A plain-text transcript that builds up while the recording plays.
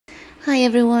Hi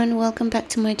everyone, welcome back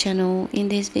to my channel. In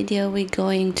this video we're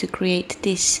going to create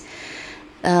this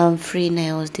free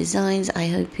nails designs. I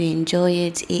hope you enjoy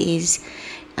it.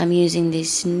 I'm using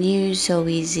this new So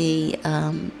Easy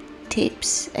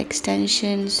tips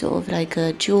extension, sort of like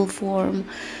a jewel form,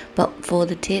 but for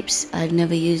the tips. I've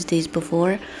never used these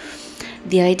before.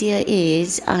 The idea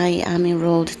is I am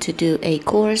enrolled to do a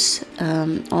course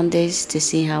on this to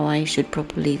see how I should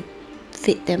properly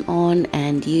fit them on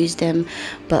and use them,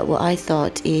 but what I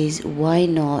thought is, why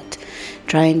not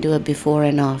try and do a before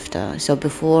and after, so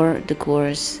before the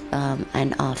course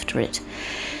and after it.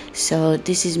 So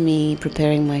this is me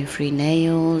preparing my free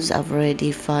nails. I've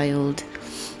already filed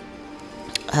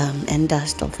and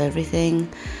dust off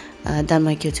everything, done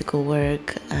my cuticle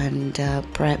work and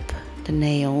prep the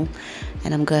nail,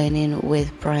 and I'm going in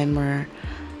with primer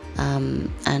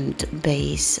and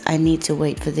base. I need to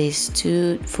wait for this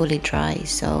to fully dry,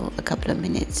 so a couple of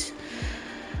minutes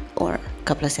or a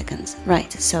couple of seconds.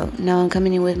 Right, so now I'm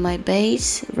coming in with my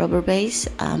base, rubber base.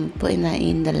 I'm putting that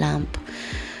in the lamp.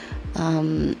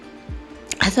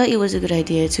 I thought it was a good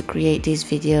idea to create this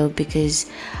video because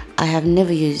I have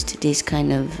never used this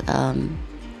kind of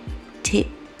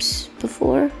tips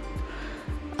before.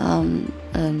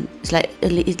 It's like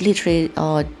it literally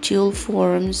are jewel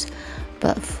forms,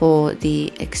 but for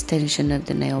the extension of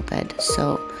the nail bed.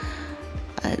 So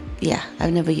yeah,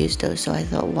 I've never used those, so I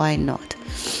thought, why not?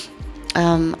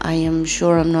 I am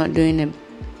sure I'm not doing it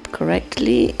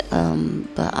correctly,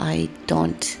 but I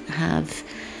don't have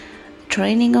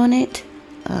training on it.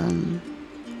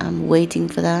 I'm waiting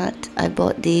for that. I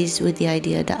bought these with the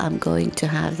idea that I'm going to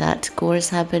have that course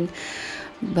happen,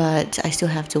 but I still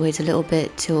have to wait a little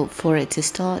bit for it to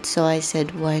start. So I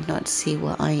said, why not see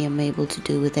what I am able to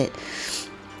do with it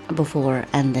before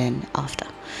and then after.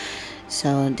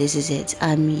 So this is it.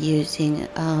 I'm using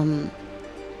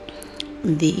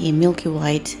the Milky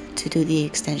White to do the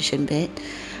extension bit,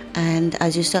 and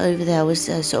as you saw over there, I was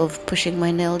sort of pushing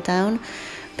my nail down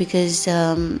because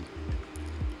a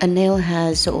nail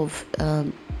has sort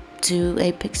of two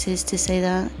apexes, to say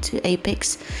that, two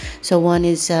apex. So one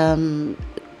is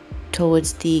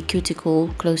towards the cuticle,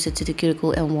 closer to the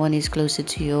cuticle, and one is closer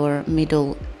to your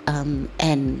middle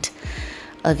end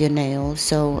of your nail.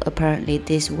 So apparently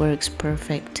this works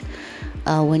perfect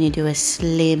when you do a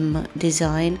slim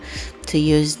design, to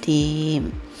use the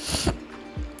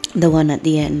one at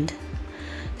the end.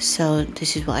 So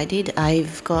this is what I did.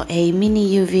 I've got a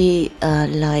mini UV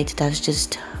light that's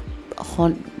just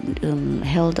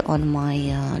held on my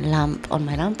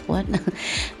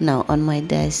on my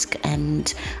desk,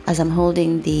 and as I'm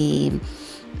holding the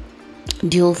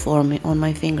dual form on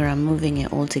my finger, I'm moving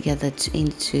it all together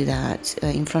into that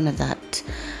in front of that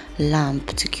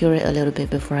lamp to cure it a little bit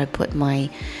before I put my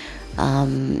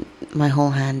my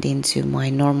whole hand into my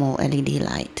normal LED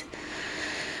light.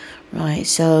 Right,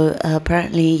 so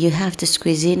apparently you have to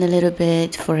squeeze in a little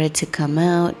bit for it to come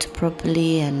out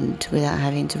properly and without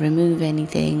having to remove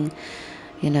anything,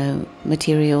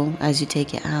 material as you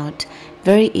take it out.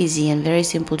 Very easy and very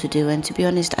simple to do, and to be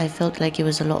honest, I felt like it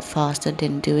was a lot faster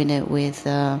than doing it with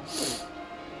the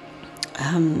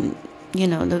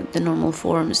normal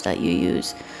forms that you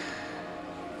use.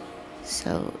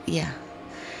 So yeah.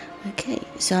 Okay,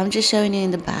 so I'm just showing you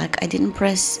in the back. I didn't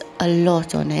press a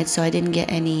lot on it, so I didn't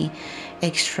get any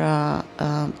extra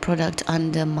product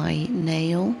under my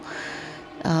nail,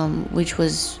 which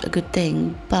was a good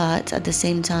thing. But at the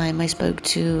same time, I spoke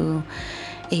to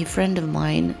a friend of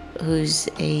mine who's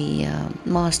a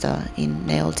master in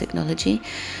nail technology.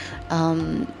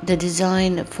 The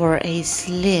design for a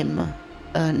slim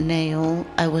nail,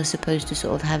 I was supposed to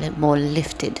sort of have it more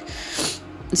lifted.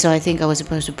 So I think I was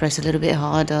supposed to press a little bit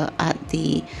harder at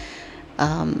the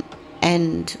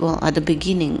end, well, at the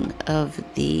beginning of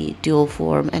the dual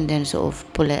form, and then sort of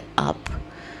pull it up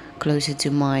closer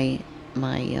to my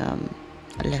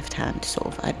left hand, sort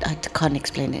of. I can't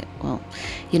explain it well.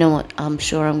 You know what? I'm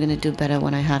sure I'm gonna do better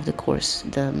when I have the course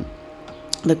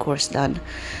course done.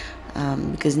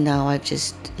 Because now I've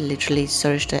just literally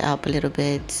searched it up a little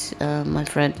bit. My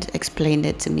friend explained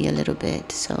it to me a little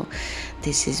bit, so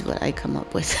this is what I come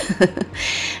up with.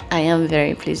 I am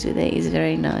very pleased with it. It's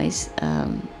very nice,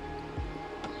 and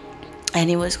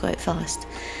it was quite fast.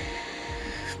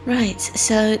 Right,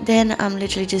 so then I'm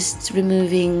literally just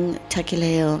removing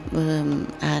tacky-nail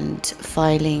and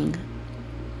filing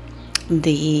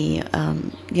the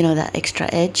that extra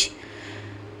edge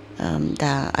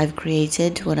that I've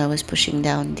created when I was pushing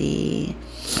down the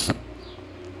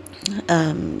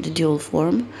dual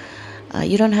form.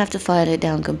 You don't have to file it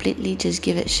down completely, just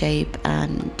give it shape,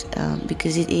 and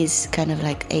because it is kind of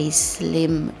like a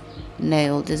slim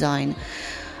nail design,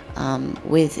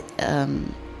 with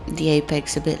the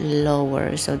apex a bit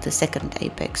lower, so the second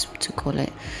apex, to call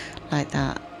it like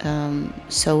that.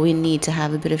 So we need to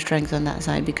have a bit of strength on that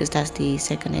side, because that's the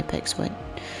second apex. When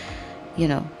you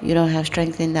know you don't have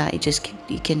strength in that,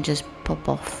 it can just pop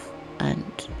off, and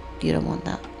you don't want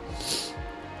that.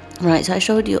 Right, so I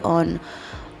showed you on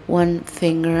one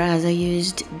finger as I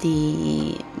used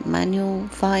the manual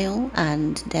file,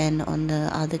 and then on the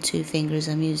other two fingers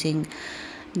I'm using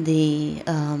the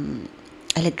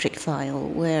electric file,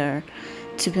 where,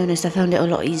 to be honest, I found it a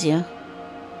lot easier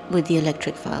with the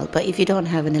electric file. But if you don't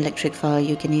have an electric file,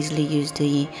 you can easily use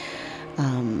the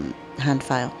hand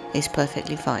file. It's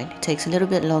perfectly fine. It takes a little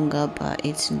bit longer, but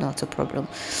it's not a problem.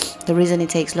 The reason it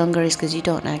takes longer is because you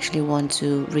don't actually want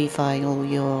to refile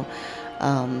your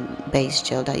base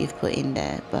gel that you've put in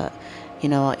there. But you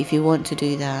know, if you want to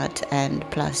do that, and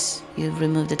plus you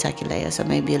remove the tacky layer, so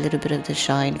maybe a little bit of the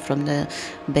shine from the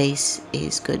base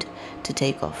is good to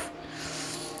take off.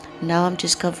 Now I'm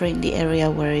just covering the area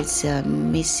where it's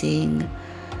missing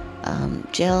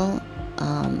gel,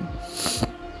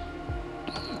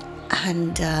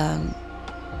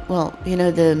 well, you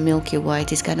know, the milky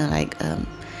white is kind of like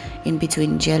in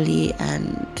between jelly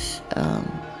and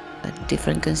a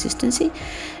different consistency,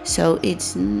 so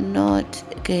it's not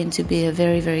going to be a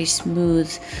very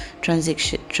smooth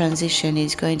transition.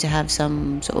 It's going to have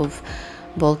some sort of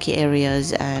bulky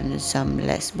areas and some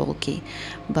less bulky,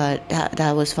 but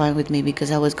that was fine with me, because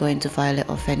I was going to file it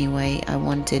off anyway. I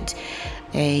wanted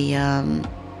a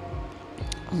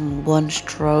one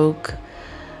stroke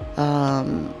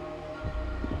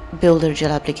builder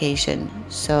gel application,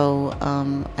 so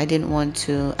I didn't want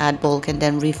to add bulk and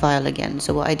then refile again.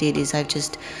 So what I did is I've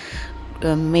just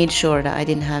made sure that I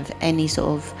didn't have any sort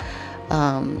of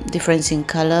difference in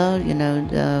color, you know,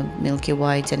 the milky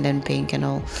white and then pink and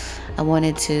all. I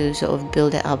wanted to sort of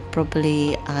build it up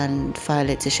properly and file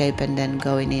it to shape, and then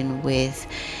going in with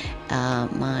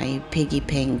my Piggy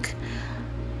pink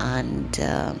and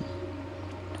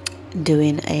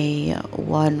doing a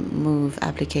one move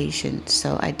application.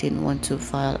 So I didn't want to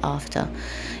file after.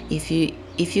 If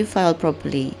you file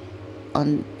properly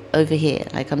on over here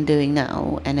like I'm doing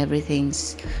now, and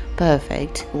everything's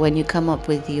perfect, when you come up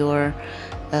with your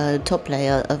top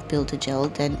layer of builder gel,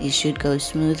 then it should go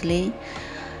smoothly.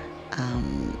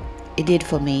 It did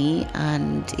for me,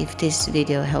 and if this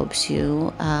video helps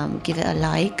you, give it a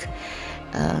like,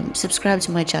 subscribe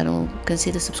to my channel,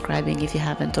 consider subscribing if you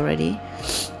haven't already,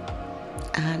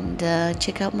 and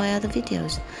check out my other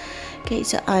videos. Okay,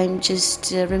 so I'm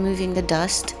just removing the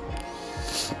dust,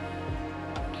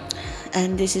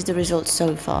 and this is the result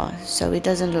so far. So it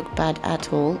doesn't look bad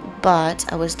at all, but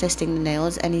I was testing the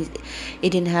nails and it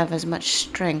didn't have as much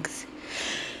strength.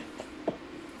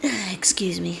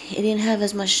 Excuse me, it didn't have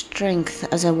as much strength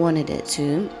as I wanted it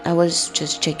to. I was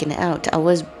just checking it out. I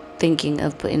was thinking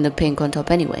of putting the pink on top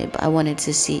anyway, but I wanted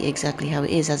to see exactly how it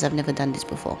is, as I've never done this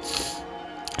before.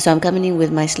 So I'm coming in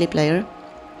with my slip layer,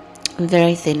 a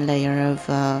very thin layer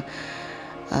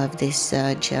of this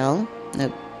gel,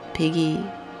 the Piggy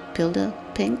Builder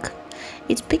Pink.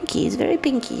 It's pinky, it's very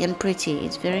pinky and pretty.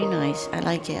 It's very nice. I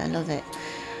like it, I love it.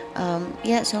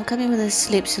 Yeah, so I'm coming with a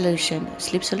slip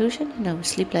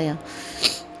layer,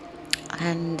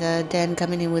 and then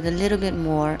coming in with a little bit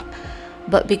more.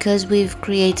 But because we've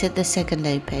created the second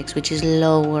apex, which is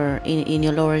lower in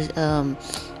your lower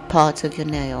parts of your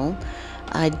nail,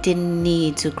 I didn't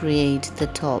need to create the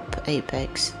top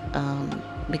apex,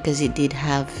 because it did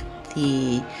have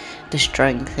the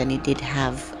strength, and it did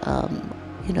have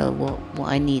you know, what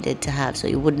I needed to have, so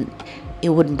it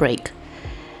wouldn't break,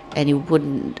 and it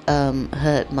wouldn't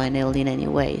hurt my nail in any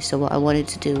way. So what I wanted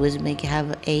to do was make it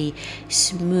have a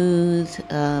smooth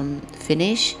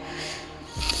finish.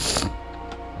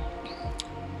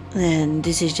 And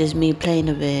this is just me playing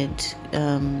a bit,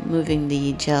 moving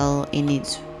the gel in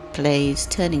its place,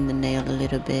 turning the nail a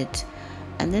little bit,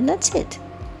 and then that's it.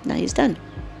 Now it's done.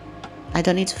 I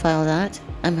don't need to file that.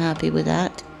 I'm happy with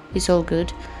that. It's all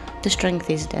good. The strength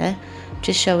is there.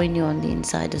 Just showing you on the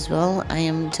inside as well. I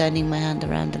am turning my hand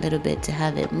around a little bit to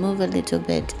have it move a little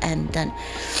bit, and done.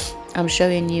 I'm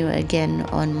showing you again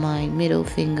on my middle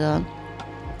finger,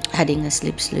 adding a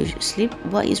slip solution.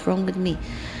 What is wrong with me?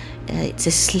 It's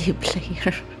a slip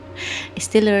layer. It's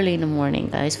still early in the morning,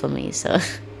 guys, for me, so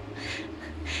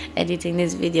editing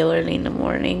this video early in the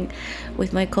morning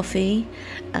with my coffee,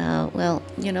 well,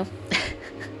 you know,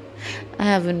 I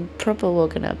haven't proper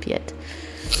woken up yet.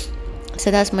 So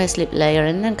that's my slip layer,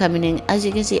 and then coming in, as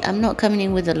you can see, I'm not coming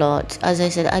in with a lot. As I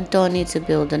said, I don't need to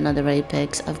build another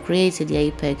apex. I've created the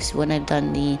apex when I've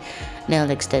done the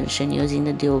nail extension using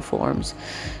the dual forms.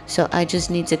 So I just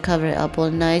need to cover it up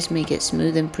all nice, make it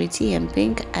smooth and pretty and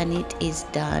pink, and it is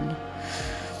done.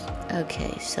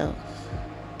 Okay, so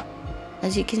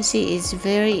as you can see, it's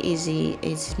very easy,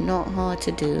 it's not hard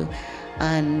to do,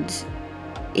 and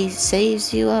it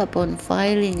saves you up on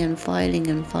filing and filing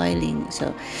and filing.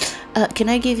 So can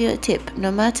I give you a tip?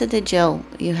 No matter the gel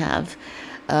you have,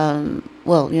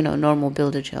 well, you know, normal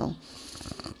builder gel,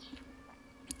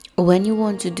 when you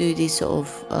want to do this sort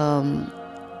of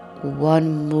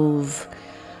one move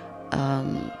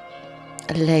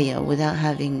layer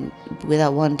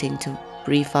without wanting to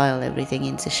refile everything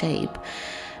into shape,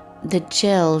 the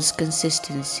gel's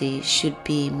consistency should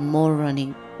be more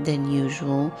runny than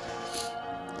usual.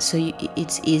 So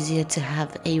it's easier to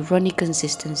have a runny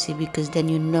consistency, because then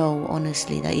you know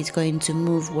honestly that it's going to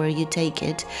move where you take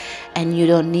it, and you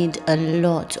don't need a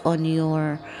lot on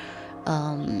your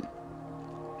a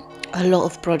lot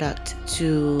of product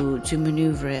to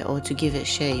maneuver it or to give it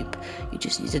shape. You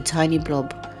just need a tiny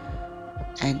blob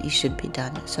and it should be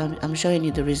done. So I'm showing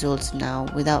you the results now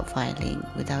without filing,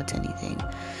 without anything,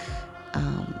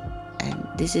 and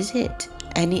this is it.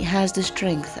 And it has the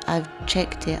strength. I've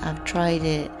checked it, I've tried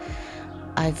it,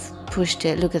 I've pushed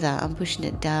it. Look at that, I'm pushing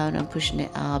it down, I'm pushing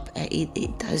it up.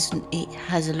 It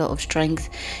has a lot of strength.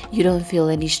 You don't feel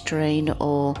any strain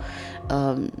or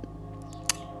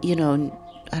you know,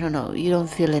 I don't know, you don't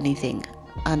feel anything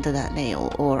under that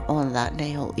nail or on that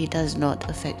nail. It does not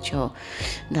affect your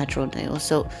natural nail.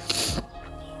 So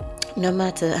no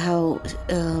matter how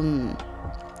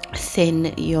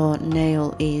thin your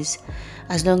nail is,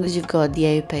 as long as you've got the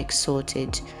apex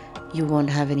sorted, you won't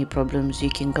have any problems. You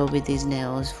can go with these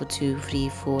nails for 2, 3,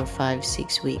 4, 5,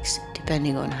 6 weeks,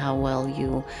 depending on how well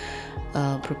you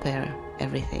prepare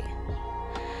everything.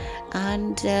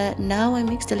 And now I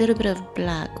mixed a little bit of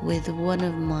black with one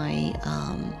of my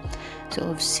sort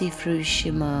of see-through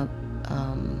shimmer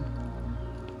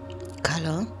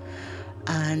color,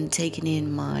 and taking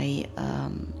in my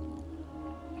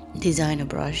designer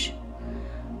brush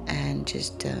and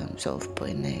just sort of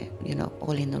putting it, you know,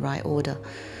 all in the right order,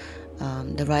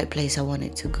 the right place I want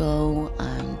it to go.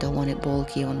 Don't want it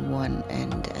bulky on one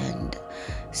end and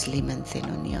slim and thin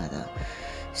on the other.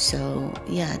 So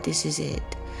yeah, this is it.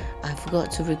 I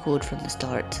forgot to record from the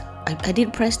start. I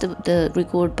did press the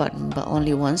record button, but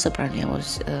only once. Apparently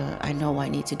I know I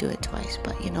need to do it twice,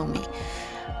 but you know me,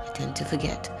 I tend to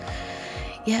forget.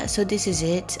 Yeah, so this is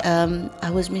it.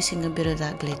 I was missing a bit of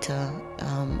that glitter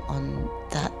on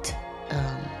that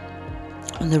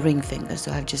on the ring finger,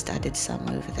 so I've just added some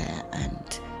over there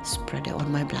and spread it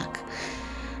on my black.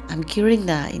 I'm curing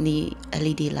that in the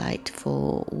LED light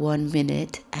for 1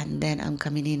 minute, and then I'm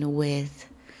coming in with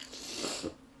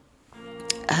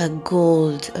a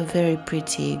gold, a very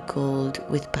pretty gold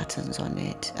with patterns on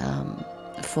it,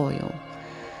 foil,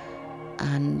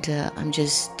 and I'm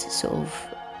just sort of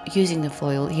using the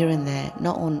foil here and there,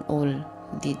 not on all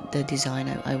the design.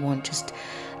 I want just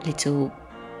little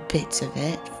bits of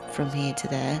it from here to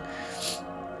there,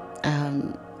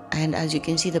 and as you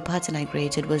can see, the pattern I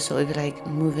created was sort of like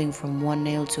moving from one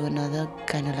nail to another,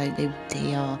 kind of like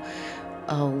they are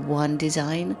one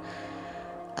design.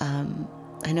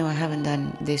 I know I haven't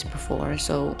done this before,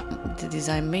 so the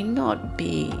design may not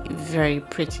be very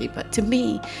pretty, but to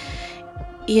me,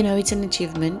 you know, it's an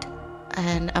achievement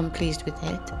and I'm pleased with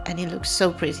it, and it looks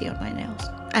so pretty on my nails.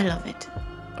 I love it.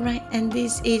 Right, and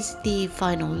this is the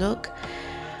final look.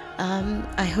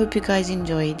 I hope you guys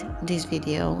enjoyed this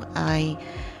video. I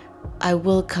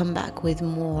will come back with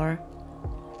more,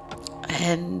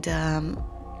 and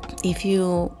if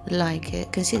you like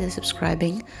it, consider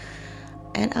subscribing,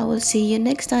 and I will see you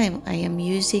next time. I am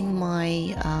using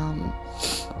my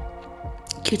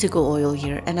cuticle oil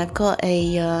here, and I've got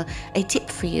a tip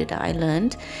for you that I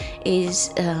learned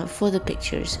is for the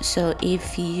pictures. So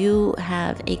if you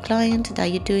have a client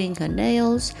that you're doing her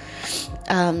nails,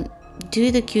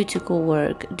 do the cuticle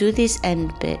work, do this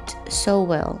end bit so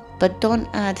well, but don't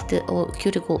add the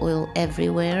cuticle oil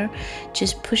everywhere.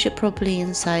 Just push it properly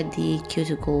inside the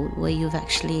cuticle where you've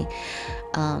actually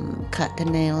cut the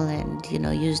nail, and you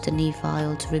know, use the knee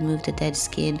file to remove the dead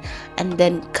skin, and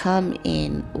then come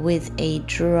in with a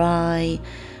dry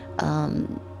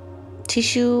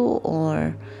tissue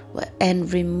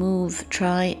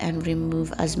try and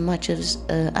remove as much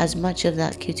of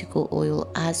that cuticle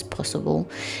oil as possible,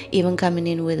 even coming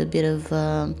in with a bit of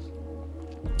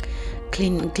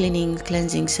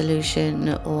cleansing solution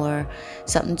or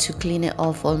something to clean it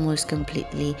off almost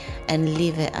completely, and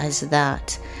leave it as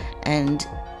that. and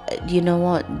you know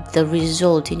what, the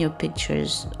result in your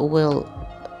pictures will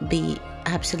be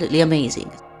absolutely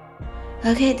amazing.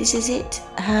 Okay, this is it.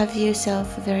 Have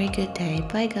yourself a very good day.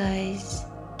 Bye guys.